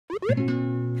Hey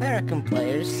RecRoom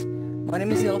players, my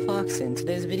name is Fox. In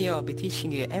today's video I'll be teaching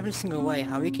you every single way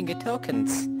how you can get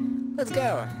tokens. Let's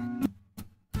go!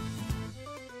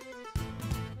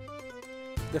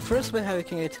 The first way how you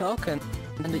can get tokens,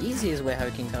 and the easiest way how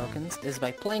you can get tokens, is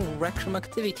by playing RecRoom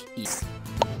activities.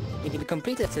 If you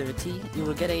complete the activity, you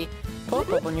will get a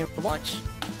pop-up on your watch,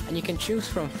 and you can choose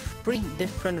from 3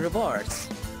 different rewards.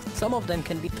 Some of them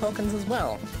can be tokens as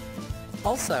well.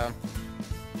 Also,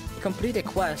 complete a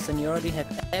quest and you already have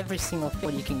every single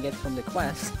thing you can get from the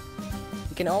quest.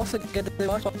 You can also get the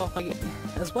reward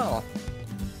as well.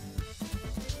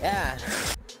 Yeah.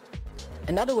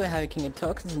 Another way how you can get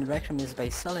tokens in RecRoom is by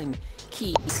selling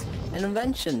keys and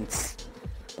inventions.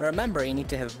 Remember, you need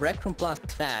to have RecRoom Plus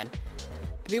that.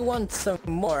 If you want some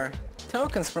more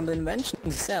tokens from the inventions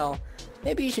you sell,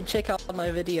 maybe you should check out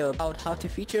my video about how to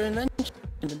feature inventions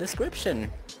in the description.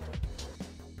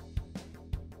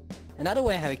 Another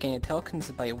way how you can get tokens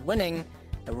is by winning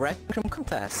a RecRoom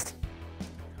contest.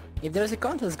 If there's a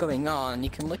contest going on,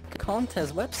 you can look at the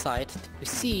contest website to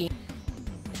see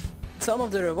some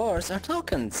of the rewards are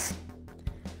tokens.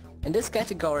 In this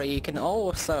category you can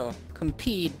also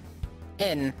compete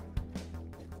in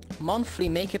monthly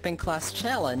Makeup in Class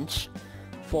challenge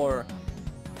for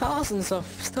thousands of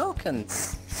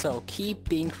tokens, so keep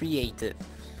being creative.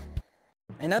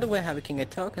 Another way how we can get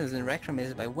tokens in RecRoom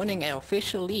is by winning an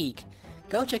official league.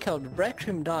 Go check out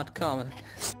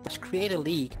RecRoom.com/create a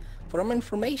league for more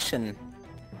information.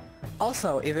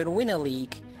 Also, if you win a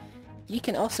league, you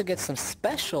can also get some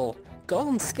special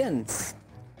golden skins.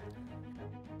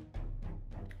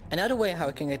 Another way how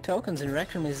you can get tokens in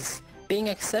RecRoom is being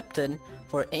accepted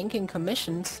for Ink.Inc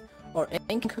commissions or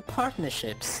Ink.Inc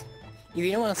partnerships. If you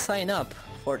don't want to sign up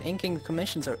for Ink.Inc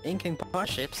commissions or Ink.Inc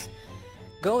partnerships,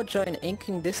 go join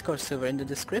Ink.Inc Discord server in the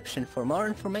description for more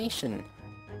information.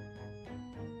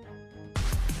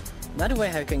 Another way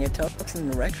how you can get tokens in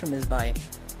RecRoom is by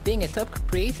being a top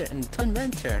creator and top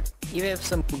inventor. If you have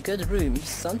some good rooms,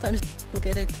 sometimes you'll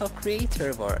get a top creator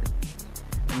award.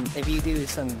 And if you do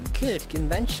some good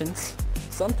inventions,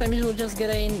 sometimes you'll just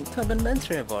get a top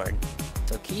inventor award.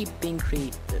 So keep being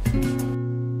creative.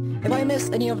 If I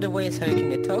missed any of the ways how you can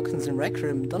get tokens in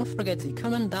RecRoom, don't forget to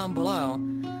comment down below.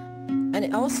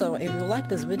 And also, if you like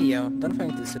this video, don't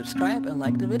forget to subscribe and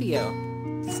like the video.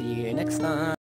 See you next time.